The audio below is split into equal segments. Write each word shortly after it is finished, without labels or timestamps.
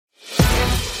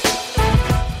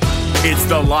It's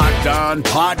the Locked On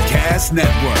Podcast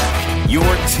Network, your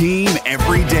team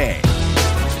every day.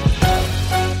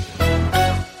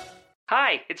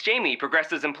 Hi, it's Jamie,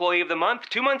 Progressive's Employee of the Month,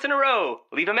 2 months in a row.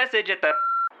 Leave a message at the...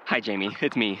 Hi, Jamie.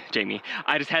 It's me, Jamie.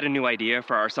 I just had a new idea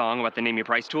for our song about the Name Your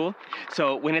Price tool.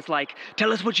 So when it's like,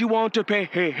 tell us what you want to pay,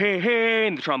 hey, hey, hey,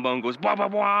 and the trombone goes, blah, blah,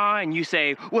 blah, and you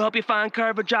say, we'll help you find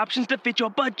coverage options to fit your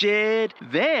budget.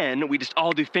 Then we just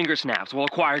all do finger snaps while a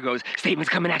choir goes, statements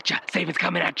coming at ya, statements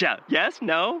coming at ya. Yes?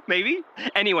 No? Maybe?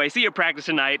 Anyway, see your practice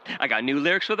tonight. I got new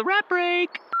lyrics for the rap break.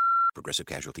 Progressive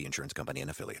Casualty Insurance Company and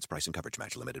Affiliates. Price and coverage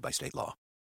match limited by state law.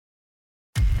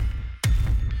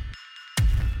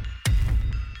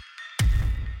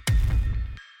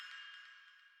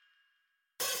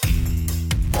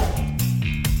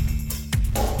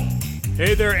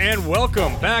 Hey there, and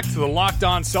welcome back to the Locked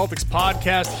On Celtics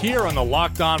podcast here on the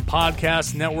Locked On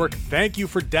Podcast Network. Thank you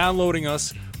for downloading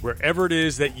us wherever it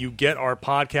is that you get our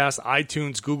podcast,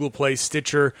 iTunes, Google Play,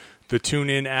 Stitcher, the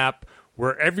TuneIn app.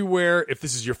 We're everywhere. If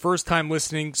this is your first time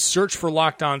listening, search for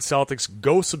Locked On Celtics.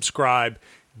 Go subscribe.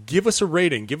 Give us a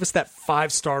rating. Give us that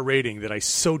 5-star rating that I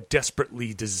so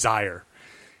desperately desire.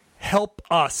 Help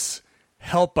us.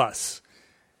 Help us.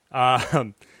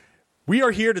 We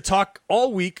are here to talk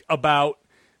all week about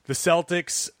the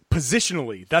Celtics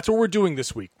positionally. That's what we're doing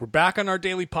this week. We're back on our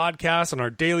daily podcast, on our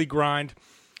daily grind.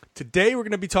 Today we're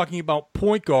going to be talking about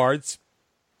point guards,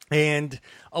 and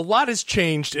a lot has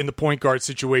changed in the point guard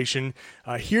situation.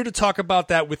 Here to talk about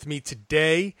that with me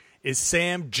today is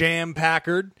Sam Jam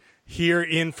Packard, here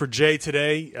in for Jay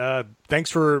today.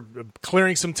 Thanks for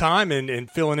clearing some time and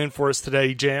filling in for us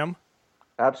today, Jam.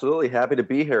 Absolutely. Happy to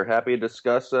be here. Happy to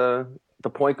discuss the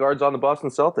point guards on the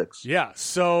Boston Celtics. Yeah,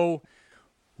 so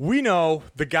we know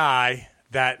the guy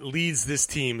that leads this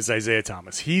team is Isaiah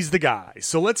Thomas. He's the guy.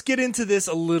 So let's get into this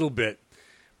a little bit.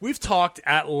 We've talked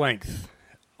at length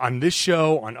on this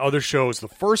show, on other shows. The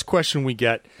first question we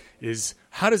get is,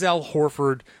 how does Al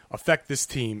Horford affect this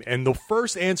team? And the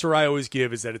first answer I always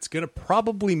give is that it's going to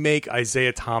probably make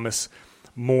Isaiah Thomas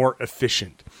more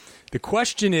efficient. The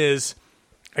question is,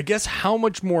 I guess, how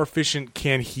much more efficient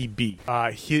can he be?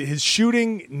 His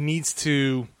shooting needs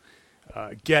to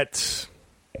get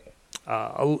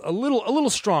a little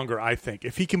stronger, I think.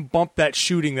 If he can bump that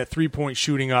shooting, that three-point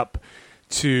shooting up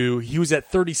to, he was at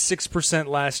 36%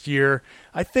 last year.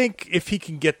 I think if he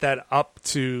can get that up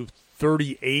to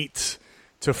 38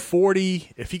 to 40,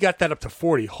 if he got that up to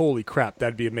 40, holy crap,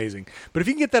 that'd be amazing. But if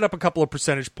he can get that up a couple of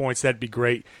percentage points, that'd be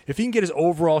great. If he can get his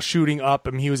overall shooting up,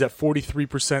 I mean, he was at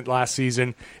 43% last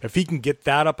season. If he can get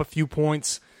that up a few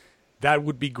points, that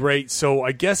would be great. So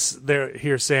I guess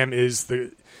here, Sam, is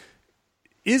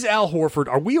Al Horford,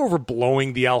 are we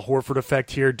overblowing the Al Horford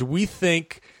effect here? Do we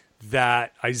think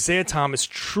that Isaiah Thomas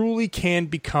truly can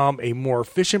become a more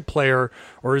efficient player,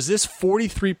 or is this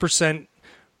 43%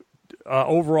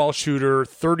 overall shooter,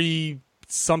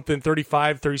 30-something,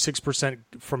 35, 36%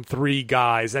 from three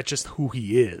guys? That's just who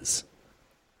he is.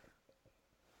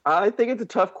 I think it's a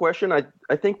tough question.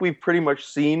 I think we've pretty much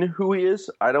seen who he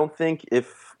is. I don't think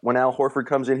when Al Horford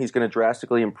comes in, he's going to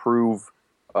drastically improve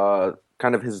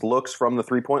kind of his looks from the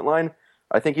three-point line.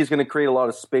 I think he's going to create a lot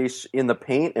of space in the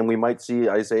paint, and we might see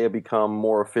Isaiah become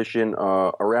more efficient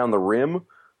around the rim.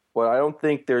 But I don't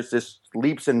think there's this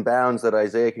leaps and bounds that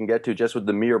Isaiah can get to just with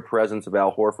the mere presence of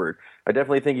Al Horford. I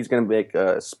definitely think he's going to make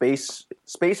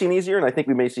spacing easier, and I think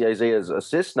we may see Isaiah's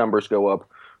assist numbers go up.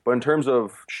 But in terms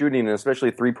of shooting, and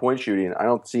especially three-point shooting, I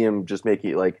don't see him just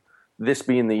making like this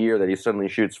being the year that he suddenly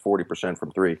shoots 40%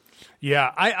 from three.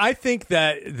 Yeah, I think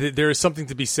that there is something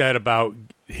to be said about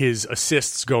his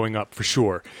assists going up for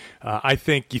sure. I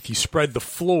think if you spread the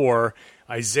floor,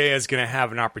 Isaiah is going to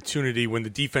have an opportunity when the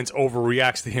defense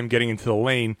overreacts to him getting into the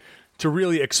lane to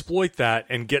really exploit that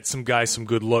and get some guys some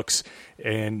good looks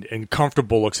and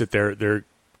comfortable looks that they're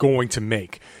going to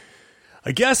make.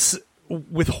 I guess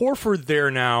with Horford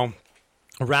there now,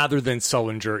 rather than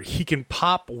Sullinger, he can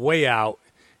pop way out.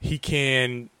 He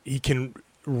can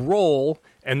roll,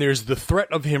 and there's the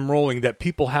threat of him rolling that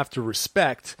people have to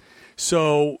respect.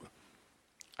 So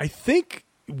I think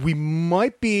we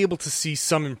might be able to see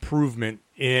some improvement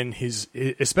in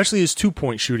especially his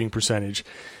two-point shooting percentage,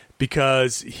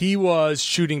 because he was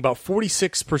shooting about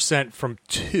 46% from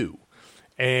two.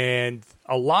 And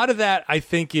a lot of that, I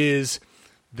think, is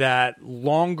that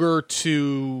longer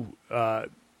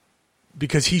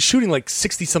because he's shooting like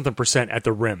 60-something% at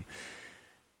the rim.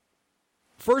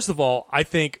 First of all, I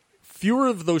think fewer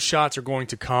of those shots are going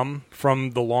to come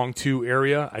from the long two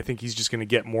area. I think he's just going to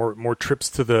get more trips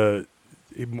to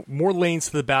more lanes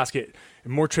to the basket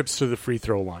and more trips to the free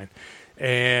throw line.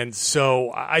 And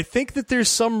so I think that there's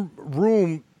some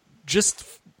room just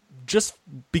just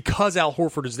because Al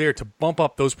Horford is there to bump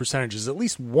up those percentages at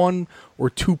least 1 or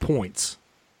 2 points.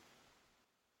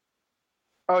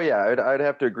 Oh yeah, I'd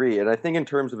have to agree. And I think in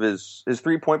terms of his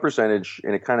 3-point percentage,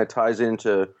 and it kind of ties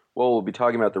into what we'll be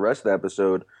talking about the rest of the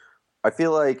episode, I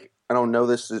feel like, I don't know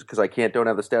this because I don't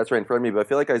have the stats right in front of me, but I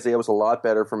feel like Isaiah was a lot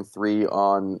better from three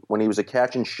on when he was a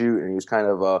catch and shoot, and he was kind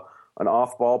of an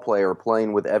off-ball player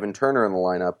playing with Evan Turner in the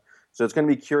lineup. So it's going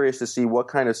to be curious to see what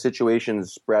kind of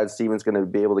situations Brad Stevens going to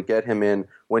be able to get him in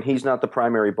when he's not the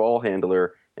primary ball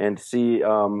handler, and see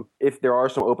if there are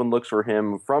some open looks for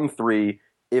him from three,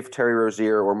 if Terry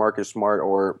Rozier or Marcus Smart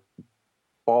or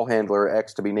ball handler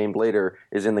X to be named later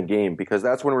is in the game, because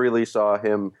that's when we really saw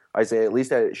him, Isaiah, at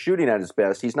least at shooting at his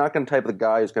best. He's not going to type of the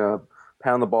guy who's going to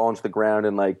pound the ball into the ground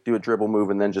and like do a dribble move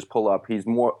and then just pull up. He's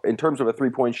more, in terms of a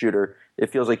 3-point shooter,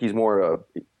 it feels like he's more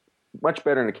much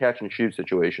better in a catch and shoot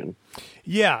situation.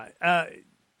 Yeah,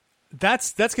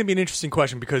 that's going to be an interesting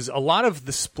question, because a lot of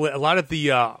the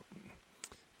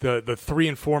 3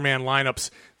 and 4 man lineups,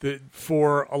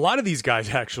 for a lot of these guys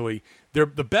actually, the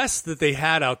best that they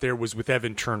had out there was with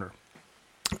Evan Turner.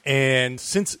 And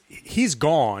since he's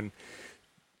gone,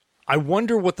 I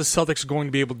wonder what the Celtics are going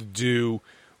to be able to do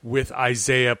with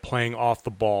Isaiah playing off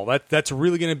the ball. That's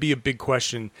really going to be a big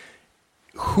question.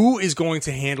 Who is going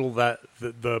to handle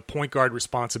the point guard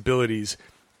responsibilities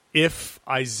if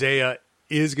Isaiah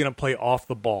is going to play off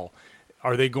the ball?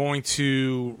 Are they going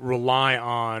to rely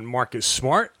on Marcus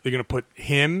Smart? They're going to put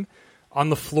him on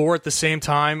the floor at the same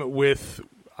time with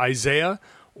Isaiah?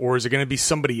 Or is it going to be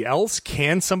somebody else?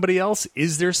 Can somebody else?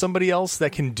 Is there somebody else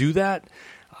that can do that?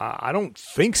 I don't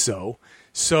think so.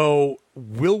 So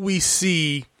will we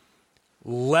see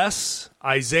less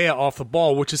Isaiah off the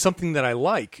ball, which is something that I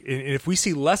like? And if we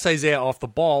see less Isaiah off the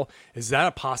ball, is that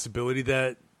a possibility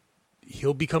that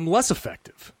he'll become less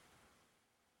effective?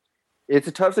 It's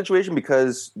a tough situation,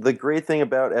 because the great thing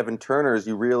about Evan Turner is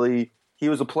he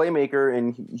was a playmaker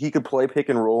and he could play pick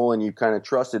and roll, and you kind of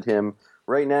trusted him.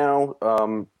 Right now,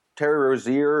 Terry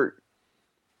Rozier,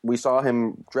 we saw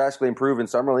him drastically improve in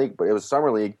Summer League, but it was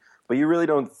Summer League, but you really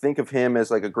don't think of him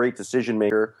as like a great decision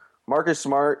maker. Marcus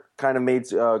Smart kind of made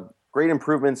great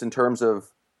improvements in terms of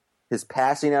his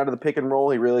passing out of the pick and roll.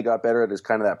 He really got better at his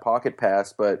kind of that pocket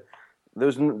pass, but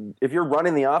if you're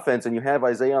running the offense and you have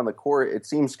Isaiah on the court, it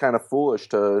seems kind of foolish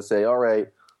to say, all right,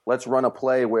 let's run a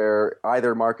play where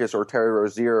either Marcus or Terry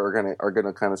Rozier are going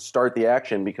to kind of start the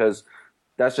action, because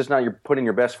that's just not putting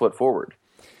your best foot forward.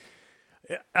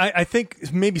 I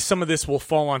think maybe some of this will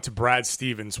fall onto Brad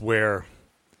Stevens, where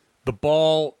the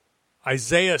ball,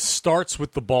 Isaiah starts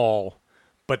with the ball,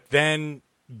 but then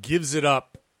gives it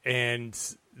up, and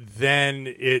then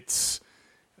it's,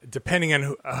 depending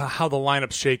on how the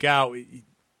lineups shake out,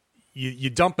 you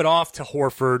dump it off to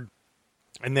Horford,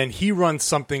 and then he runs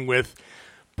something with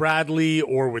Bradley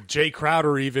or with Jay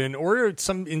Crowder even, or in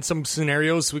some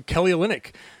scenarios with Kelly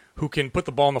Olynyk, who can put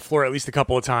the ball on the floor at least a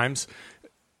couple of times.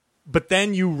 But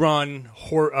then you run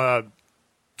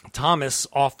Thomas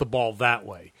off the ball that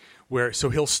way, so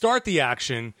he'll start the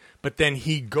action, but then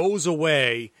he goes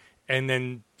away and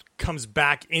then comes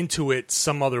back into it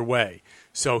some other way.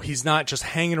 So he's not just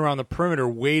hanging around the perimeter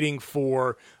waiting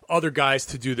for other guys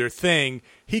to do their thing.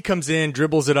 He comes in,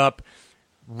 dribbles it up,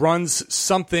 runs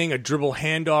something, a dribble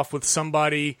handoff with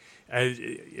somebody,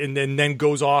 and then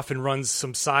goes off and runs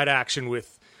some side action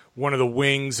with one of the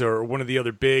wings or one of the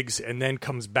other bigs, and then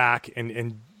comes back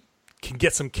and can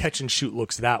get some catch and shoot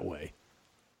looks that way.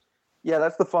 Yeah,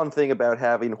 that's the fun thing about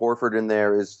having Horford in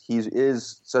there, is he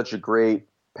is such a great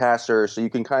passer, so you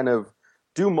can kind of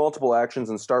do multiple actions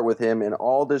and start with him, and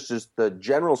all this, just the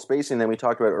general spacing that we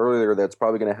talked about earlier, that's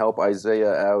probably going to help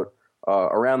Isaiah out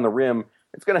around the rim.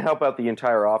 It's going to help out the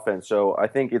entire offense. So I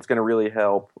think it's going to really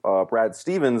help Brad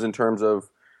Stevens in terms of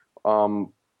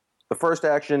the first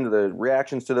action, the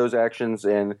reactions to those actions,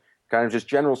 and kind of just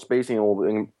general spacing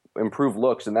will improve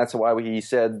looks. And that's why he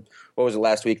said, what was it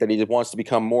last week, that he wants to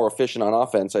become more efficient on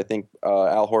offense. I think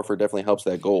Al Horford definitely helps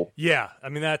that goal. Yeah, I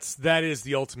mean, that is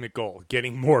the ultimate goal,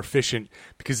 getting more efficient,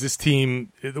 because this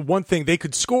team, the one thing, they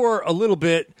could score a little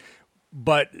bit,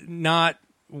 but not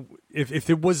if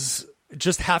it was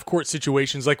just half-court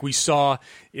situations like we saw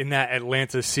in that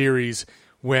Atlanta series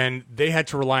when they had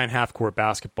to rely on half-court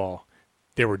basketball.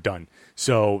 They were done.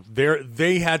 So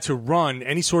they had to run.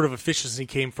 Any sort of efficiency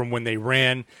came from when they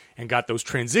ran and got those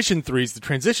transition threes. The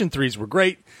transition threes were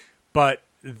great, but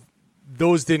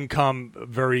those didn't come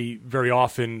very, very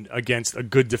often against a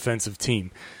good defensive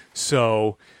team.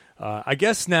 So I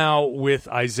guess now with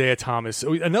Isaiah Thomas,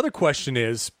 another question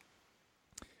is,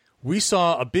 we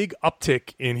saw a big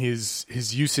uptick in his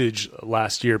usage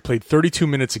last year, played 32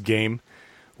 minutes a game,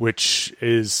 which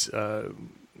is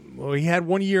he had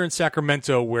 1 year in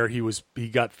Sacramento where he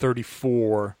got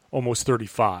 34, almost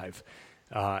 35,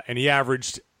 and he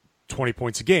averaged 20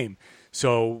 points a game.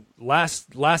 So last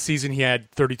season he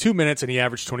had 32 minutes and he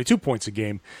averaged 22 points a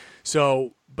game.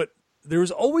 So, but there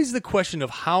was always the question of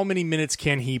how many minutes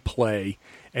can he play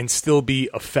and still be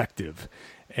effective.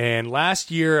 And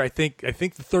last year, I think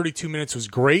the 32 minutes was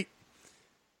great.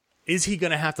 Is he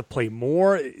going to have to play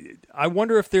more? I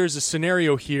wonder if there's a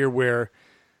scenario here where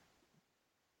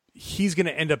he's going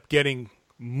to end up getting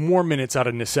more minutes out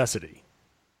of necessity.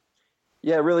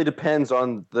 Yeah, it really depends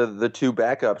on the two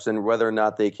backups and whether or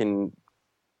not they can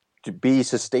be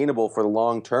sustainable for the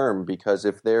long term. Because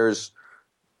if there's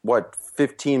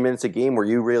 15 minutes a game where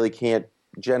you really can't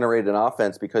generate an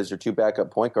offense because your two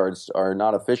backup point guards are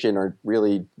not efficient or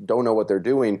really don't know what they're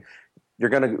doing,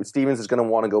 Stevens is going to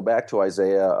want to go back to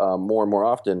Isaiah more and more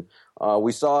often.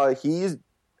 We saw he's,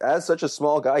 as such a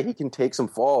small guy, he can take some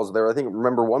falls.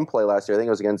 Remember one play last year, I think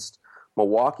it was against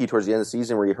Milwaukee towards the end of the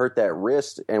season where he hurt that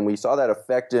wrist, and we saw that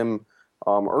affect him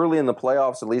early in the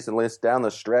playoffs, at least down the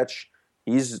stretch.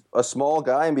 He's a small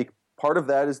guy, and part of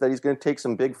that is that he's going to take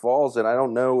some big falls, and I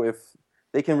don't know if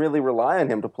they can really rely on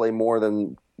him to play more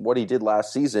than what he did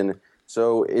last season.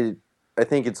 So I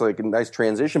think it's like a nice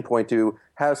transition point to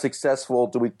how successful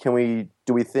do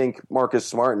we think Marcus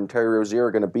Smart and Terry Rozier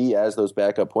are going to be as those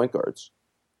backup point guards.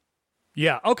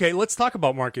 Yeah, okay, let's talk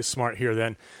about Marcus Smart here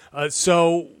then.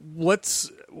 Isaiah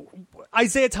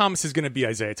Thomas is going to be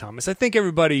Isaiah Thomas. I think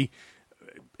everybody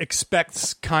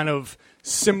expects kind of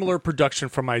similar production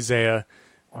from Isaiah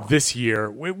this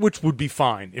year, which would be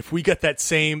fine. If we get the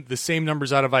same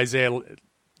numbers out of Isaiah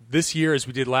this year as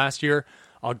we did last year,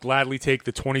 I'll gladly take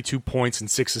the 22 points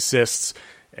and 6 assists,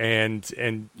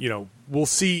 and we'll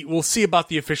see about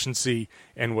the efficiency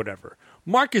and whatever.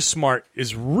 Marcus Smart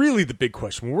is really the big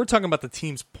question. When we're talking about the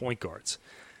team's point guards,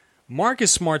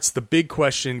 Marcus Smart's the big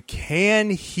question.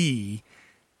 Can he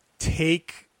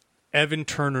take Evan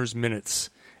Turner's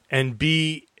minutes and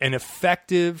be an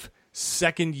effective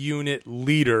second unit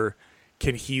leader?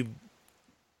 Can he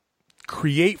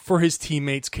create for his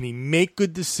teammates? Can he make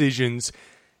good decisions?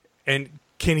 And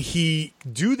can he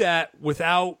do that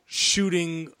without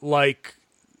shooting like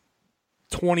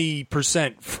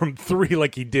 20% from three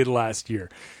like he did last year?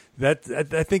 I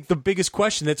think the biggest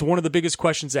question, that's one of the biggest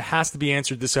questions that has to be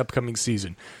answered this upcoming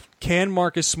season. Can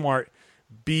Marcus Smart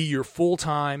be your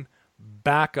full-time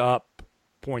backup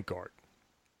point guard?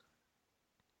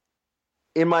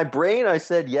 In my brain, I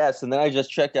said yes, and then I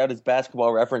just checked out his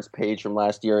basketball reference page from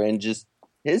last year, and just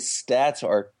his stats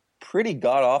are pretty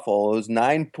god-awful. It was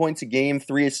 9 points a game,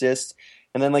 3 assists,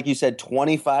 and then, like you said,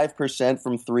 25%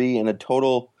 from three and a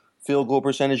total field goal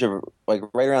percentage of like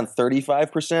right around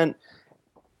 35%.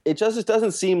 It just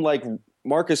doesn't seem like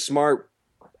Marcus Smart,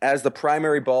 as the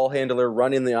primary ball handler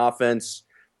running the offense,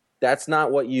 that's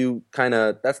not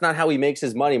how he makes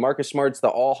his money. Marcus Smart's the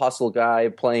all-hustle guy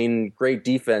playing great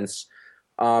defense.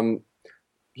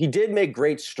 He did make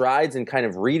great strides in kind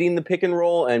of reading the pick and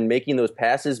roll and making those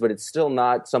passes, but it's still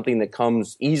not something that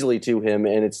comes easily to him,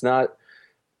 and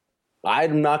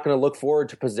I'm not going to look forward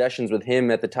to possessions with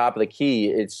him at the top of the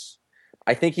key.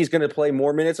 I think he's going to play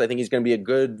more minutes. I think he's going to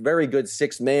be a very good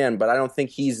sixth man, but I don't think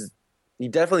he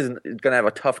definitely is going to have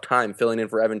a tough time filling in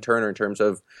for Evan Turner in terms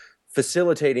of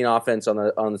facilitating offense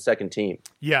on the second team.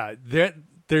 Yeah,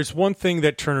 there's one thing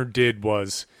that Turner did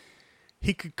was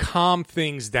he could calm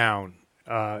things down,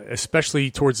 especially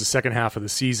towards the second half of the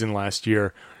season last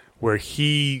year, where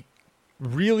he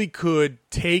really could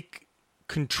take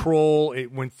control.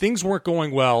 When things weren't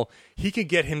going well, he could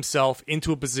get himself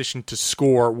into a position to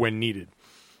score when needed.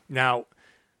 Now,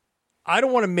 I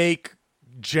don't want to make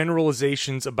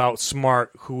generalizations about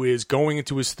Smart, who is going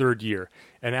into his third year.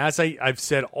 And as I've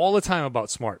said all the time about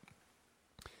Smart,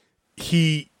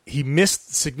 he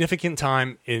missed significant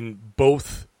time in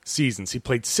both seasons. He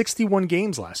played 61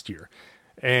 games last year,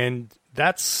 and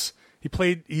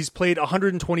he's played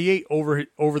 128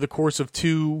 over the course of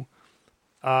two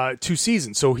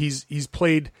seasons. So he's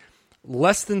played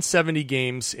less than 70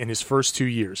 games in his first 2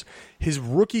 years. His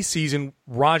rookie season,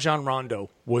 Rajon Rondo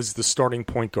was the starting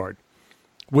point guard,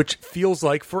 which feels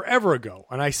like forever ago.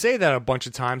 And I say that a bunch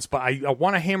of times, but I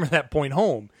want to hammer that point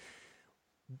home.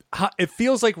 It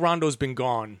feels like Rondo's been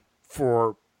gone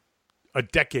for a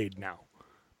decade now.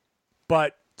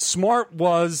 But Smart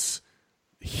was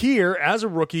here as a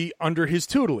rookie under his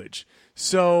tutelage.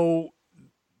 So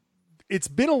it's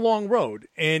been a long road,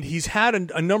 and he's had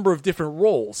a number of different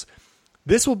roles.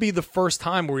 This will be the first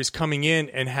time where he's coming in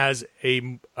and has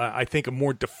I think, a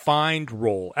more defined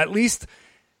role, at least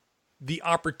the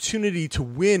opportunity to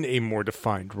win a more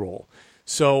defined role.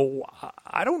 So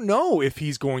I don't know if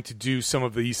he's going to do some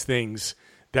of these things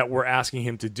that we're asking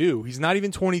him to do. He's not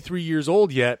even 23 years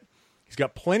old yet. He's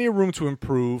got plenty of room to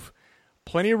improve,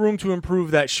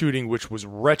 that shooting, which was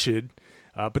wretched.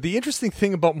 But the interesting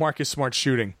thing about Marcus Smart's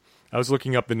shooting, I was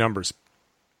looking up the numbers.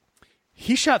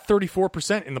 He shot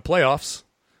 34% in the playoffs,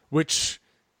 which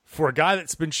for a guy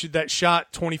that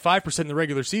shot 25% in the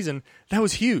regular season, that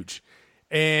was huge.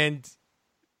 And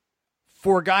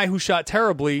for a guy who shot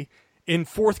terribly, in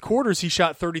fourth quarters he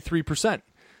shot 33%.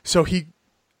 So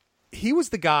he was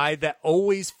the guy that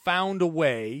always found a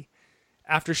way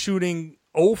after shooting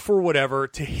 0 for whatever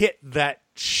to hit that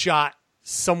shot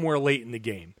somewhere late in the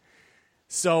game.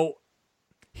 So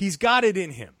he's got it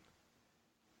in him.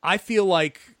 I feel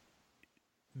like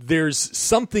there's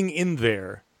something in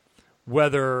there,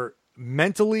 whether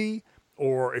mentally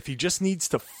or if he just needs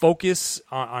to focus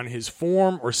on his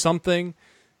form or something.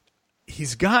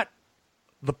 He's got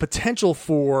the potential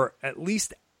for at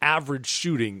least average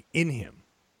shooting in him.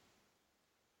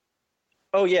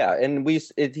 Oh yeah, and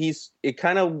it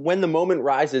kind of, when the moment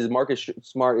rises, Marcus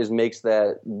Smart makes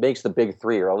the big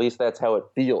three, or at least that's how it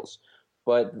feels.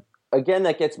 But again,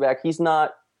 that gets back.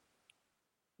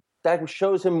 That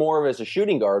shows him more of as a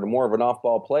shooting guard, more of an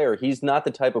off-ball player. He's not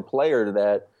the type of player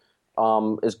that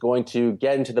is going to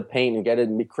get into the paint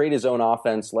and create his own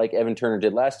offense like Evan Turner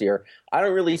did last year. I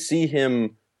don't really see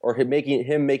him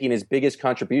making his biggest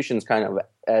contributions kind of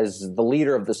as the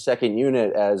leader of the second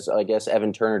unit, as I guess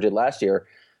Evan Turner did last year.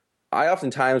 I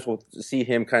oftentimes will see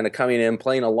him kind of coming in,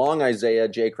 playing along Isaiah,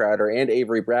 Jay Crowder, and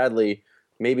Avery Bradley,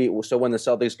 maybe so when the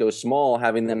Celtics go small,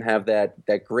 having them have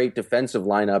that great defensive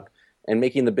lineup and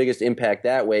making the biggest impact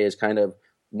that way is kind of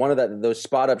one of those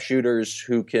spot-up shooters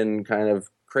who can kind of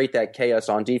create that chaos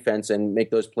on defense and make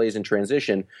those plays in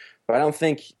transition. But I don't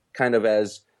think kind of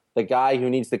as the guy who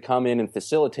needs to come in and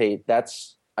facilitate, I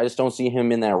just don't see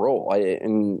him in that role.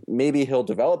 And maybe he'll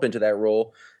develop into that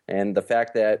role. And the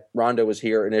fact that Rondo was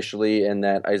here initially and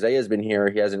that Isaiah's been here,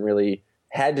 he hasn't really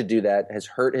had to do that, has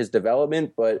hurt his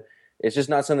development. But it's just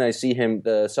not something I see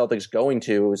the Celtics going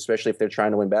to, especially if they're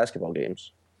trying to win basketball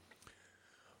games.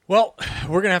 Well,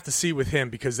 we're gonna have to see with him,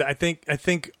 because I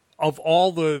think of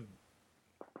all the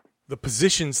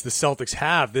positions the Celtics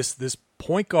have, this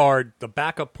point guard, the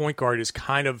backup point guard, is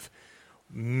kind of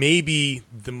maybe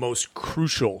the most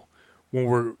crucial when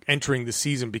we're entering the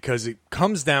season, because it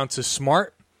comes down to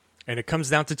Smart and it comes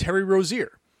down to Terry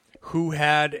Rozier, who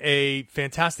had a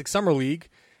fantastic summer league,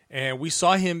 and we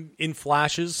saw him in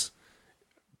flashes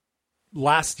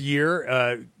last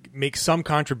year make some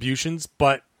contributions,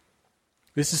 but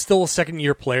this is still a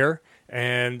second-year player,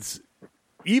 and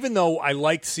even though I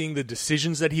liked seeing the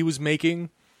decisions that he was making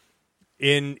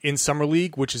in summer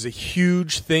league, which is a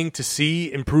huge thing to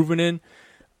see improvement in,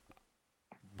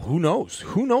 who knows?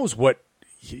 Who knows what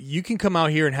you can come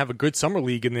out here and have a good summer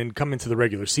league and then come into the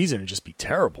regular season and just be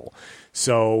terrible.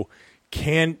 So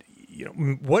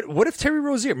what if Terry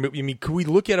Rozier? I mean, could we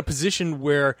look at a position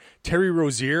where Terry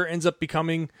Rozier ends up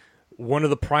becoming one of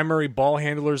the primary ball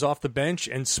handlers off the bench,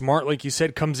 and Smart, like you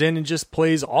said, comes in and just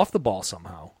plays off the ball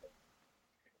somehow?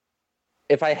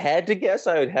 If I had to guess,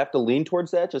 I would have to lean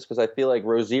towards that, just because I feel like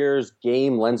Rozier's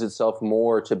game lends itself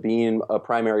more to being a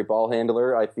primary ball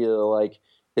handler. I feel like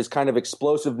his kind of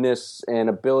explosiveness and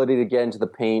ability to get into the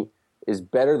paint is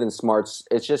better than Smart's.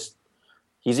 It's just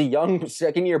he's a young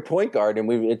second-year point guard,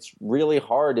 and it's really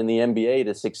hard in the NBA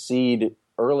to succeed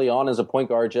early on as a point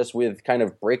guard just with kind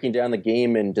of breaking down the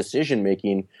game and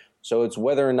decision-making. So it's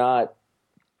whether or not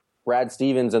Brad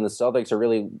Stevens and the Celtics are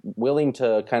really willing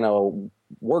to kind of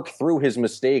work through his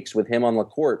mistakes with him on the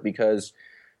court, because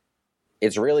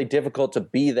it's really difficult to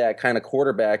be that kind of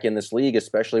quarterback in this league,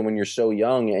 especially when you're so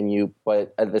young.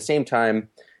 But at the same time,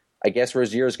 I guess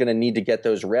Rozier is going to need to get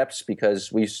those reps,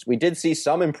 because we did see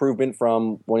some improvement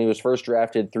from when he was first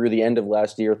drafted through the end of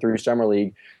last year through summer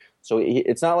league. So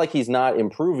it's not like he's not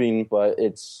improving, but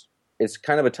it's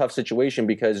kind of a tough situation,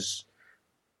 because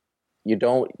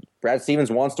Brad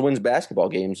Stevens wants to win basketball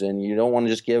games, and you don't want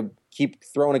to just keep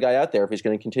throwing a guy out there if he's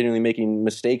going to continually making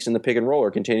mistakes in the pick and roll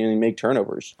or continually make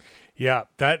turnovers. Yeah,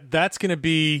 that's going to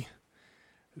be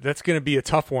a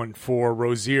tough one for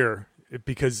Rozier,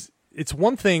 because it's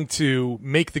one thing to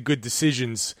make the good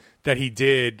decisions that he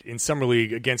did in summer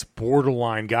league against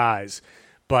borderline guys,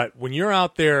 but when you're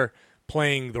out there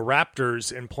playing the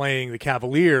Raptors and playing the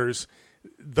Cavaliers,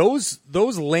 those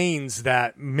lanes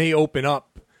that may open up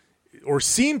or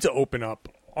seem to open up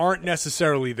aren't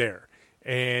necessarily there.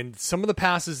 And some of the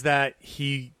passes that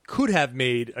he could have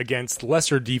made against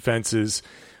lesser defenses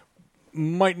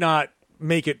might not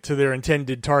make it to their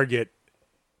intended target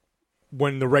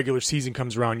when the regular season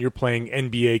comes around, you're playing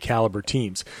NBA caliber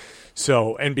teams.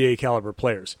 So NBA caliber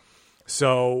players.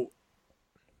 So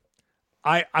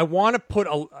I want to put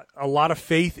a lot of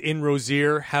faith in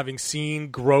Rozier, having seen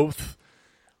growth.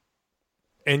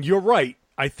 And you're right.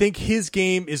 I think his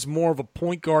game is more of a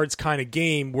point guard's kind of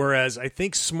game, whereas I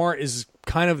think Smart is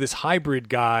kind of this hybrid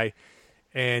guy,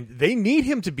 and they need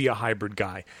him to be a hybrid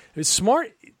guy.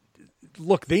 Smart,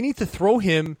 look, they need to throw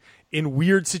him in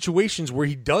weird situations where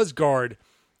he does guard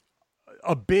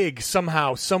a big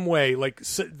somehow, some way, like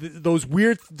those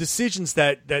weird decisions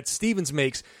that Stevens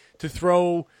makes to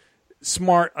throw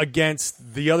Smart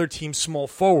against the other team's small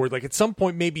forward. Like at some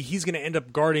point, maybe he's going to end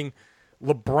up guarding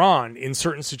LeBron in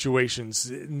certain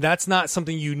situations. That's not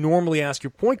something you normally ask your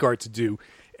point guard to do.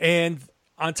 And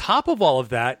on top of all of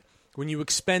that, when you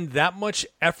expend that much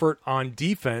effort on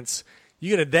defense,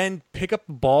 you got to then pick up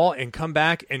the ball and come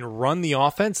back and run the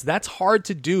offense. That's hard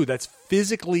to do. That's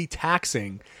physically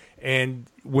taxing. And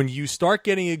when you start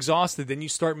getting exhausted, then you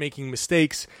start making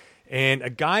mistakes. And a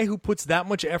guy who puts that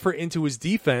much effort into his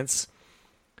defense,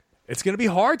 it's going to be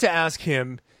hard to ask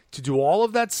him to do all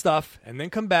of that stuff and then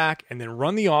come back and then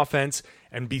run the offense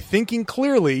and be thinking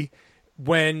clearly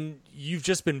when you've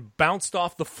just been bounced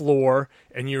off the floor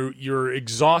and you're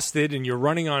exhausted and you're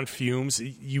running on fumes.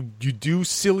 You do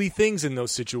silly things in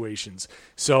those situations.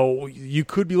 So you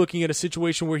could be looking at a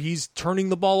situation where he's turning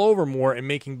the ball over more and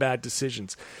making bad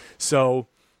decisions. So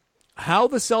how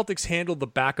the Celtics handled the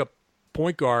backup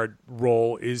point guard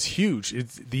role is huge.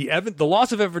 It's the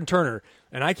loss of Evan Turner,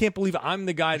 and I can't believe I'm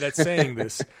the guy that's saying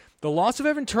this. The loss of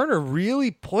Evan Turner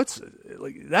really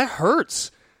that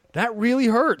hurts. That really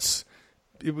hurts.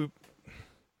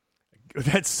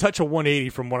 That's such a 180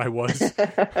 from what I was.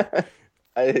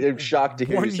 I'm shocked to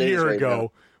hear 1 you say year this right ago.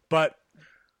 now. But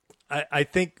I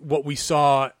think what we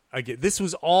saw again, this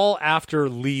was all after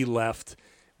Lee left.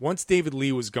 Once David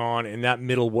Lee was gone and that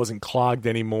middle wasn't clogged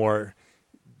anymore,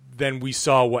 then we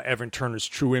saw what Evan Turner's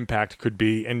true impact could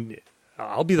be. And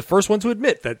I'll be the first one to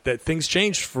admit that things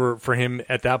changed for him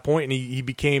at that point, and he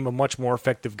became a much more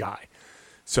effective guy.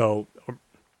 So,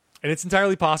 and it's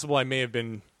entirely possible I may have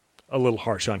been a little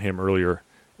harsh on him earlier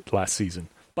last season,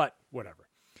 but whatever.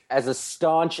 As a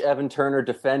staunch Evan Turner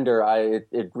defender,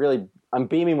 I'm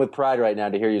beaming with pride right now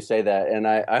to hear you say that, and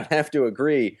I have to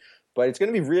agree. But it's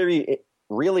going to be really,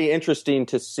 really interesting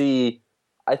to see,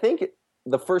 I think,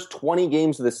 the first 20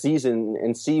 games of the season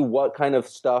and see what kind of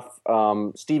stuff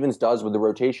Stevens does with the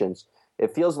rotations.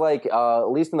 It feels like,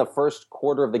 at least in the first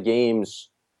quarter of the games,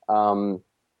 the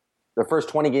first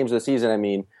 20 games of the season, I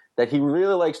mean, that he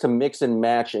really likes to mix and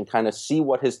match and kind of see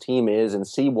what his team is and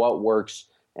see what works.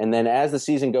 And then as the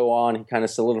season go on, he kind of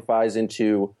solidifies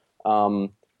into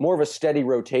more of a steady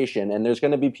rotation. And there's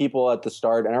going to be people at the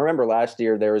start. And I remember last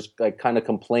year there was like kind of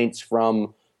complaints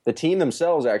from the team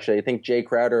themselves, actually. I think Jay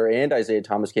Crowder and Isaiah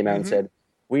Thomas came out and said,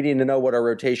 we need to know what our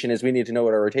rotation is. We need to know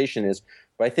what our rotation is.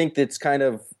 But I think that's kind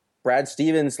of Brad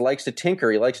Stevens likes to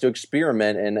tinker. He likes to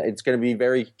experiment, and it's going to be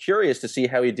very curious to see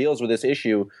how he deals with this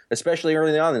issue, especially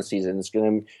early on in the season.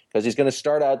 Because he's going to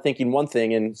start out thinking one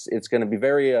thing, and it's going to be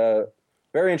very,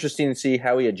 very interesting to see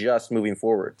how he adjusts moving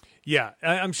forward. Yeah,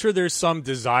 I'm sure there's some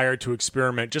desire to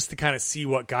experiment just to kind of see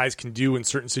what guys can do in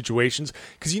certain situations,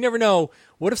 because you never know.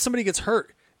 What if somebody gets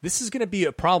hurt? This is going to be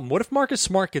a problem. What if Marcus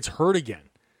Smart gets hurt again?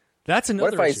 That's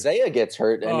another What if issue. Isaiah gets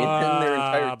hurt? I mean, then their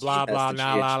entire team blah, blah, has to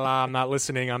nah, change. la, la, I'm not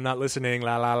listening,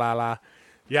 la, la, la, la.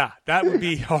 Yeah, that would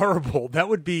be horrible. That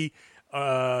would be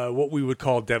what we would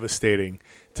call devastating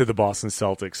to the Boston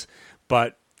Celtics.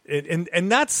 But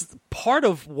and that's part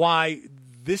of why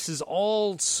this is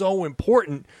all so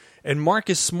important. And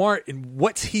Marcus Smart and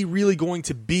what's he really going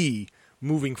to be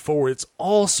moving forward? It's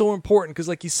all so important because,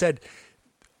 like you said,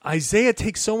 Isaiah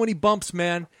takes so many bumps,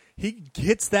 man. He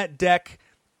hits that deck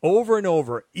over and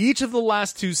over. Each of the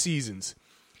last two seasons,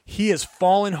 he has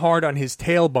fallen hard on his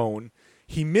tailbone.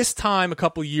 He missed time a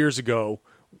couple years ago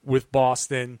with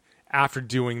Boston after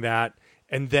doing that.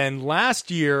 And then last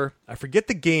year, I forget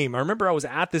the game. I remember I was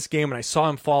at this game and I saw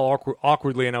him fall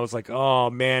awkwardly, and I was like,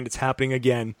 oh, man, it's happening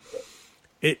again.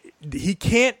 He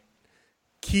can't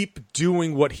keep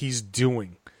doing what he's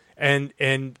doing.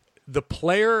 And the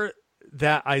player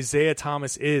that Isaiah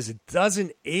Thomas is, it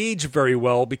doesn't age very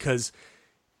well because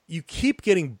you keep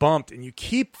getting bumped and you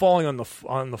keep falling on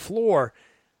the floor.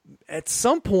 At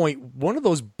some point, one of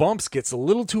those bumps gets a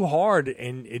little too hard,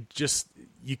 and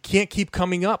you can't keep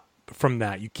coming up from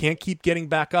that. You can't keep getting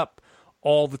back up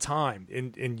all the time,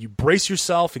 and you brace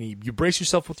yourself, and you brace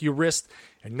yourself with your wrist,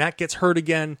 and that gets hurt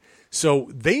again. So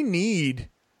they need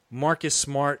Marcus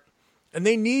Smart, and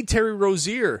they need Terry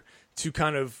Rozier to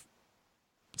kind of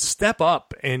step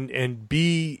up and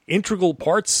be integral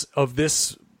parts of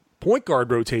this point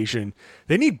guard rotation,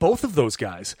 they need both of those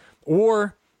guys,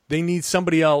 or they need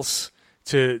somebody else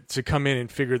to come in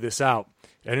and figure this out.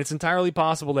 And it's entirely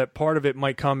possible that part of it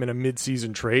might come in a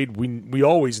mid-season trade. We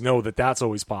always know that that's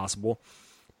always possible,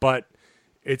 but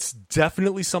it's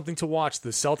definitely something to watch. The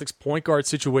Celtics point guard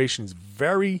situation is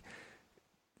very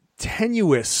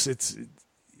tenuous. It's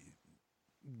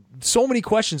so many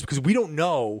questions because we don't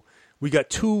know. We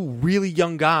got two really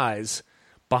young guys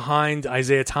behind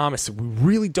Isaiah Thomas. We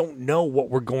really don't know what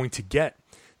we're going to get.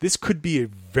 This could be a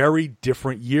very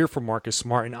different year for Marcus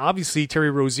Smart. And obviously, Terry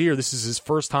Rozier, this is his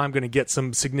first time going to get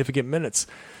some significant minutes.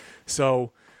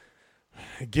 So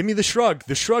give me the shrug.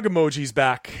 The shrug emoji's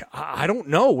back. I don't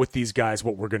know with these guys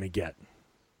what we're going to get.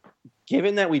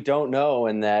 Given that we don't know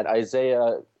and that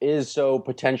Isaiah is so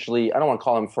potentially, I don't want to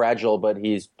call him fragile, but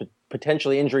he's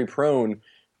potentially injury prone,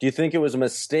 do you think it was a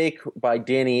mistake by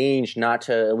Danny Ainge not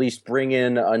to at least bring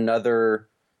in another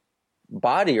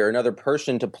body or another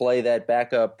person to play that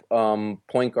backup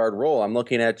point guard role? I'm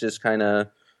looking at just kind of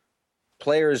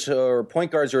players or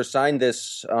point guards who are signed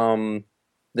this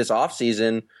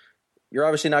offseason. You're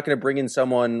obviously not going to bring in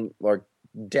someone like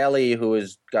Delly, who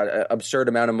has got an absurd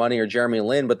amount of money, or Jeremy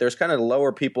Lin, but there's kind of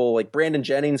lower people like Brandon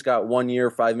Jennings got 1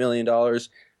 year, $5 million.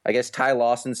 I guess Ty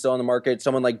Lawson's still on the market.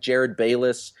 Someone like Jared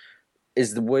Bayless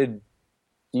do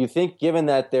you think, given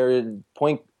that their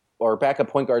point or backup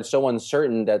point guard so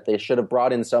uncertain, that they should have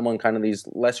brought in someone kind of these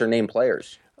lesser named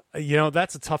players?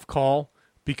 That's a tough call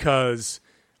because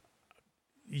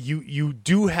you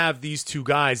do have these two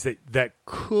guys that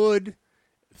could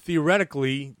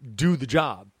theoretically do the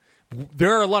job.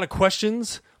 There are a lot of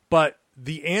questions, but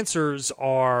the answers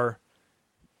are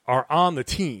on the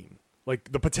team,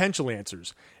 like the potential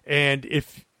answers. And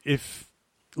if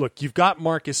look, you've got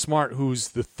Marcus Smart, who's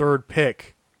the third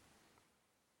pick.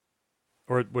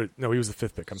 Or wait, no, he was the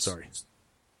fifth pick. I'm sorry.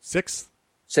 Sixth,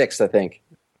 I think.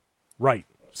 Right.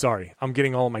 Sorry. I'm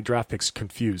getting all of my draft picks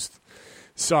confused.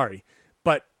 Sorry.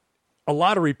 But a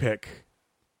lottery pick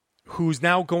who's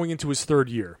now going into his third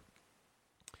year.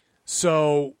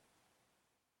 So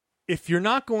if you're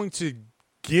not going to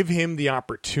give him the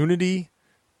opportunity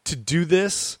to do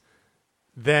this,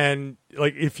 then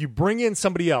like if you bring in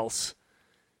somebody else,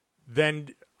 then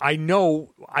I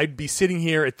know I'd be sitting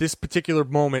here at this particular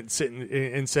moment sitting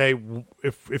and say,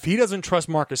 if he doesn't trust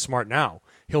Marcus Smart now,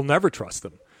 he'll never trust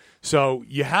them. So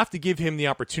you have to give him the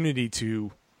opportunity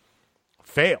to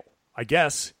fail. I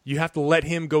guess you have to let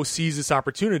him go seize this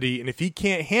opportunity. And if he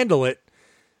can't handle it,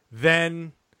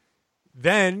 then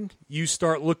you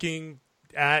start looking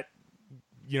at,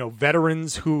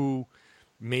 veterans who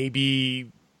may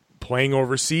be playing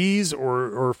overseas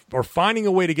or finding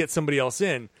a way to get somebody else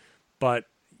in. But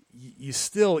you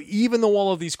still, even though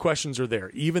all of these questions are there,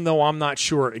 even though I'm not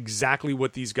sure exactly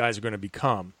what these guys are going to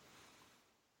become,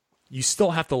 you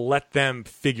still have to let them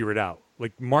figure it out.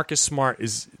 Like Marcus Smart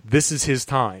this is his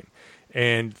time.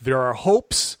 And there are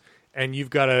hopes, and you've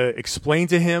got to explain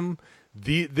to him,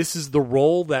 this is the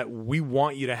role that we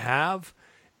want you to have,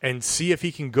 and see if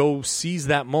he can go seize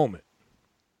that moment.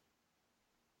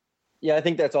 Yeah, I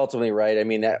think that's ultimately right. I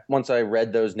mean, once I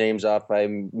read those names off, I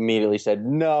immediately said,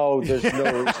 no, there's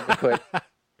no reason to put.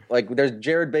 Like, there's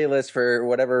Jared Bayless for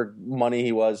whatever money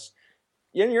he was.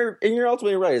 And you're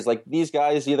ultimately right. It's like these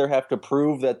guys either have to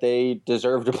prove that they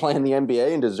deserve to play in the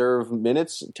NBA and deserve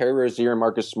minutes, Terry Rozier and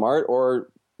Marcus Smart, or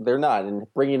they're not.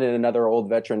 And bringing in another old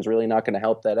veteran is really not going to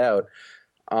help that out.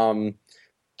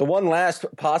 The one last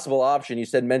possible option you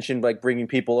mentioned, like bringing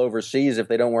people overseas if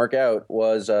they don't work out,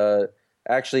 was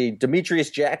actually Demetrius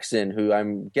Jackson, who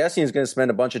I'm guessing is going to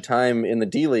spend a bunch of time in the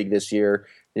D League this year.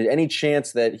 Any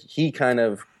chance that he kind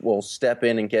of will step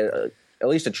in and get at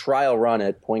least a trial run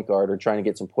at point guard or trying to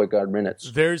get some point guard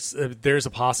minutes? There's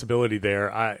a possibility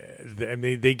there. I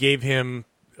mean, they gave him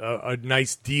a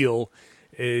nice deal.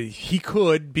 He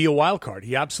could be a wild card.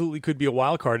 He absolutely could be a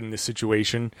wild card in this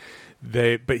situation.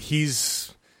 But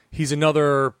he's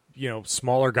another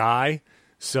smaller guy,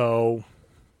 so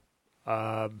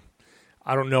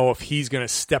I don't know if he's going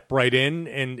to step right in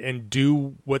and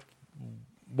do what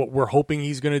we're hoping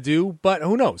he's going to do, but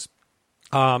who knows?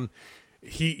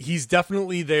 He's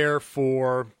definitely there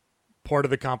for part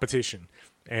of the competition.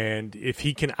 And if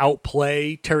he can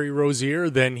outplay Terry Rozier,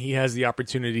 then he has the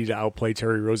opportunity to outplay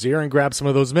Terry Rozier and grab some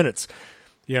of those minutes.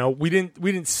 We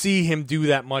didn't see him do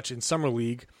that much in Summer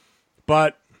League,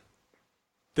 but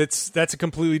that's a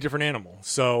completely different animal.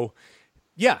 So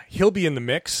yeah, he'll be in the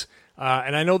mix.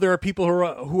 And I know there are people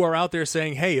who are out there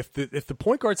saying, hey, if the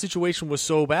point guard situation was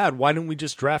so bad, why didn't we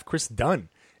just draft Chris Dunn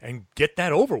and get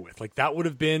that over with? Like that would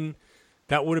have been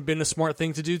that would have been a smart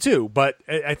thing to do too. But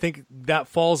I think that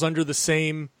falls under the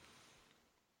same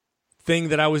thing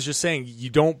that I was just saying. You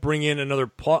don't bring in a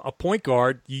point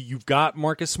guard. You've got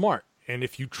Marcus Smart. And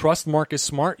if you trust Marcus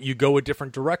Smart, you go a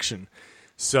different direction.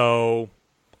 So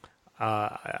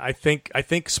I think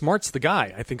Smart's the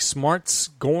guy. I think Smart's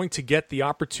going to get the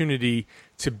opportunity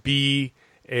to be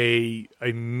a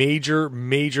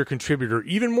major contributor,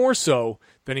 even more so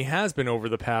than he has been over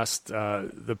the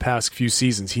past few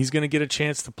seasons. He's going to get a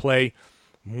chance to play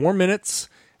more minutes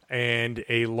and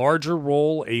a larger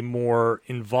role, a more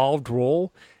involved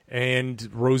role. And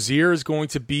Rozier is going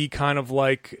to be kind of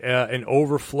like an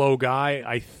overflow guy,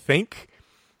 I think.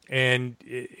 And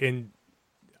in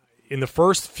the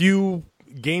first few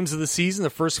games of the season, the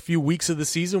first few weeks of the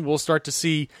season, we'll start to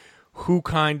see who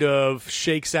kind of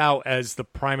shakes out as the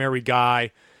primary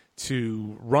guy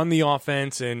to run the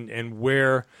offense and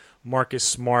where Marcus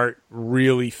Smart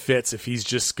really fits, if he's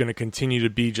just going to continue to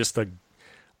be just a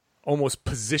almost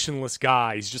positionless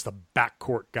guy. He's just a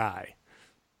backcourt guy.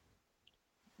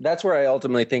 That's where I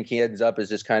ultimately think he ends up, is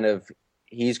just kind of,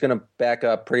 he's going to back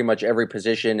up pretty much every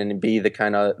position and be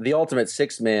the ultimate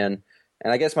sixth man.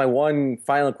 And I guess my one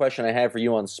final question I have for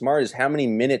you on Smart is, how many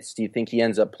minutes do you think he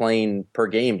ends up playing per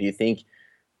game? Do you think,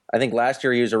 I think last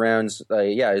year he was around,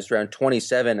 he was around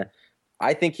 27.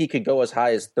 I think he could go as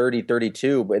high as 30,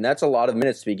 32, and that's a lot of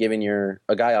minutes to be giving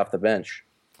a guy off the bench.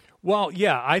 Well,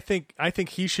 yeah, I think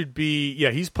he should be,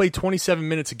 he's played 27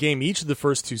 minutes a game each of the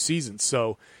first two seasons.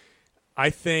 So I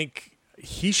think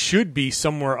he should be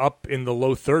somewhere up in the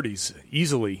low 30s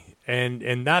easily.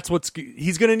 And that's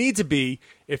he's going to need to be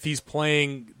if he's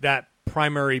playing that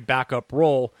primary backup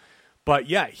role. But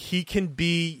yeah, he can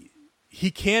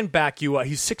back you up.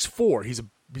 He's 6'4".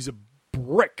 He's a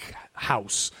brick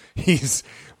house. He's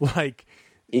like,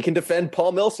 he can defend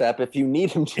Paul Millsap if you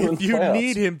need him to. If you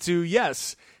need him to,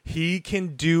 yes, he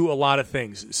can do a lot of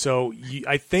things. So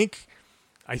I think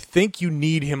you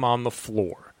need him on the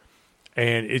floor.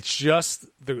 And it's just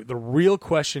the real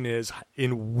question is,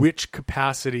 in which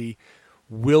capacity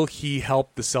will he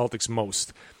help the Celtics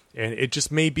most? And it just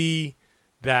may be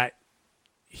that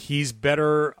he's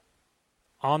better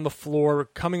on the floor,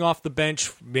 coming off the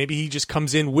bench. Maybe he just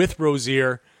comes in with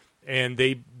Rozier and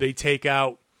they take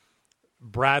out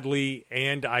Bradley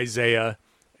and Isaiah,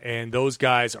 and those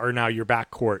guys are now your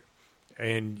backcourt,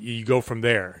 and you go from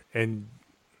there. And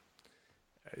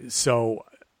so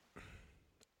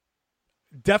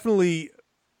definitely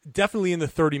in the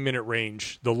 30-minute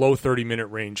range, the low 30-minute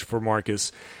range for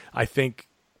Marcus. I think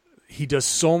he does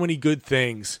so many good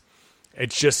things.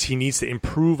 It's just he needs to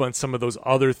improve on some of those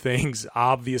other things,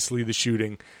 obviously the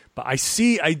shooting. But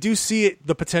I do see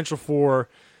the potential for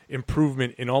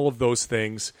improvement in all of those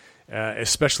things,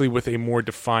 especially with a more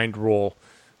defined role.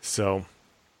 So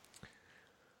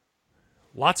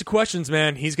lots of questions,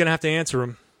 man. He's going to have to answer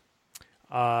them.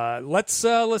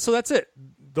 So that's it.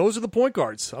 Those are the point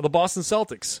guards of the Boston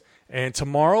Celtics. And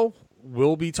tomorrow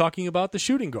we'll be talking about the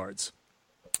shooting guards.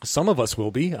 Some of us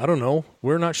will be. I don't know.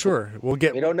 We're not sure. We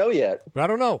don't know yet. I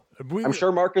don't know. I'm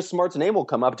sure Marcus Smart's name will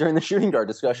come up during the shooting guard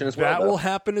discussion as well. That will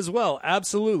happen as well.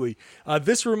 Absolutely.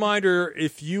 This reminder,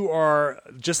 if you are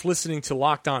just listening to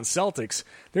Locked On Celtics,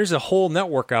 there's a whole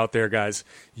network out there, guys.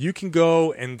 You can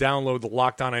go and download the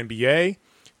Locked On NBA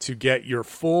to get your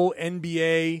full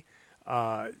NBA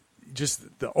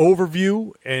just the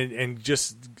overview and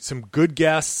just some good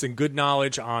guests and good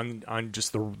knowledge on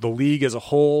just the league as a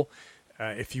whole.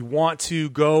 If you want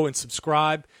to go and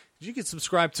subscribe, you can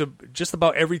subscribe to just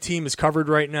about every team is covered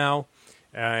right now.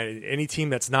 Any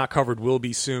team that's not covered will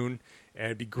be soon. And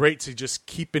it'd be great to just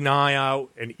keep an eye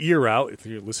out, an ear out, if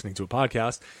you're listening to a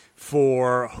podcast,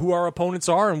 for who our opponents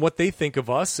are and what they think of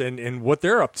us and what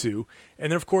they're up to.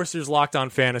 And then, of course, there's Locked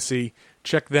On Fantasy.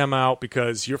 Check them out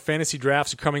because your fantasy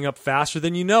drafts are coming up faster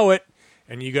than you know it.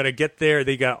 And you got to get there.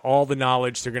 They got all the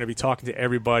knowledge. They're going to be talking to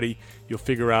everybody. You'll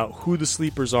figure out who the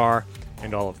sleepers are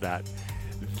and all of that.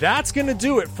 That's going to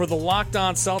do it for the Locked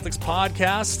On Celtics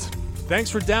podcast.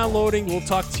 Thanks for downloading. We'll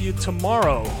talk to you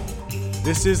tomorrow.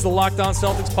 This is the Locked On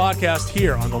Celtics podcast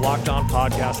here on the Locked On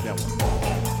Podcast Network.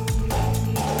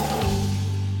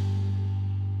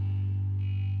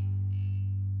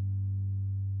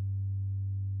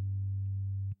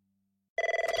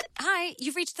 Hi,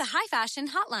 you've reached the high fashion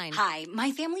hotline. Hi,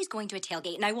 my family's going to a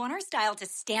tailgate and I want our style to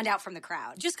stand out from the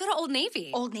crowd. Just go to Old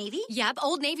Navy. Old Navy? Yep,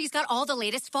 Old Navy's got all the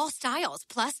latest fall styles.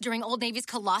 Plus, during Old Navy's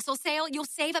colossal sale, you'll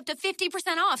save up to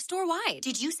 50% off store-wide.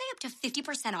 Did you say up to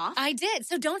 50% off? I did,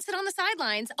 so don't sit on the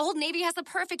sidelines. Old Navy has the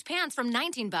perfect pants from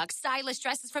 $19, stylish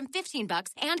dresses from $15,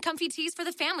 and comfy tees for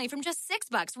the family from just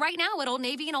 $6 right now at Old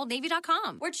Navy and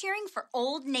OldNavy.com. We're cheering for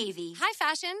Old Navy. High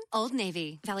fashion, Old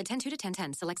Navy. Valid 10-2 to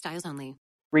 10-10. Select styles only.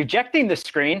 Rejecting the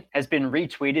Screen has been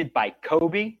retweeted by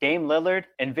Kobe, Dame Lillard,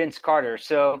 and Vince Carter,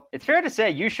 so it's fair to say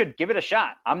you should give it a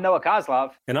shot. I'm Noah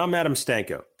Kozlov. And I'm Adam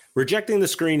Stanko. Rejecting the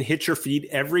Screen hits your feed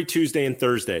every Tuesday and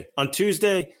Thursday. On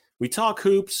Tuesday, we talk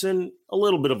hoops and a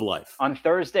little bit of life. On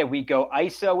Thursday, we go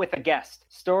ISO with a guest.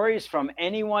 Stories from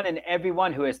anyone and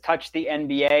everyone who has touched the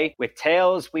NBA with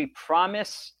tales we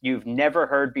promise you've never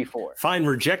heard before. Find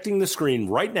Rejecting the Screen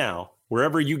right now,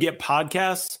 wherever you get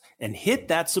podcasts, and hit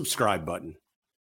that subscribe button.